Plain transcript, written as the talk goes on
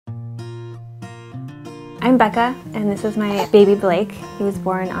I'm Becca, and this is my baby Blake. He was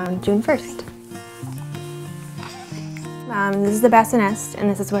born on June 1st. This is the bassinet, and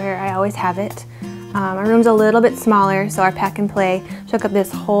this is where I always have it. Our room's a little bit smaller, so our pack and play took up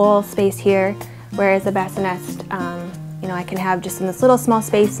this whole space here, whereas the bassinet, you know, I can have just in this little small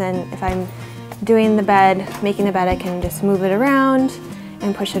space, and if I'm doing the bed, making the bed, I can just move it around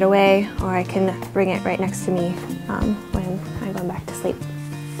and push it away, or I can bring it right next to me when I'm going back to sleep.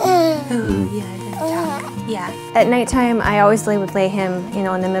 Oh, yeah, yeah. At nighttime, I always would lay him, you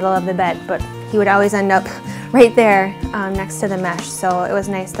know, in the middle of the bed, but he would always end up right there next to the mesh, so it was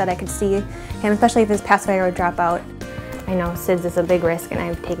nice that I could see him, especially if his pacifier would drop out. I know SIDS is a big risk, and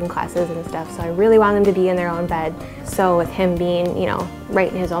I've taken classes and stuff, so I really want them to be in their own bed. So with him being, you know,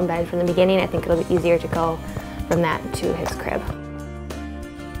 right in his own bed from the beginning, I think it'll be easier to go from that to his crib.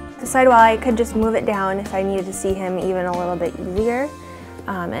 Decided while I could just move it down if I needed to see him even a little bit easier,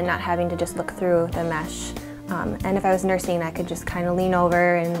 and not having to just look through the mesh. And if I was nursing, I could just kind of lean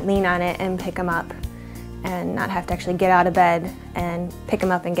over and lean on it and pick him up, and not have to actually get out of bed and pick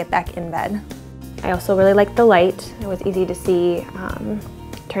him up and get back in bed. I also really liked the light. It was easy to see,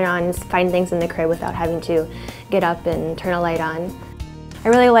 turn on and find things in the crib without having to get up and turn a light on. I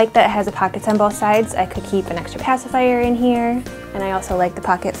really like that it has the pockets on both sides. I could keep an extra pacifier in here, and I also like the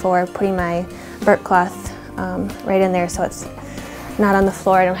pocket for putting my burp cloth right in there so it's not on the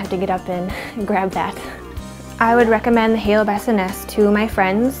floor. I don't have to get up and grab that. I would recommend the HALO Bassinest to my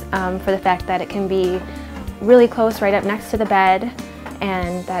friends for the fact that it can be really close right up next to the bed,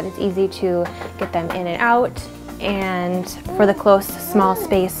 and that it's easy to get them in and out, and for the close small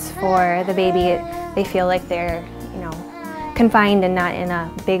space for the baby, they feel like they're, you know, confined and not in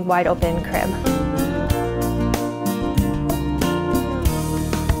a big wide open crib.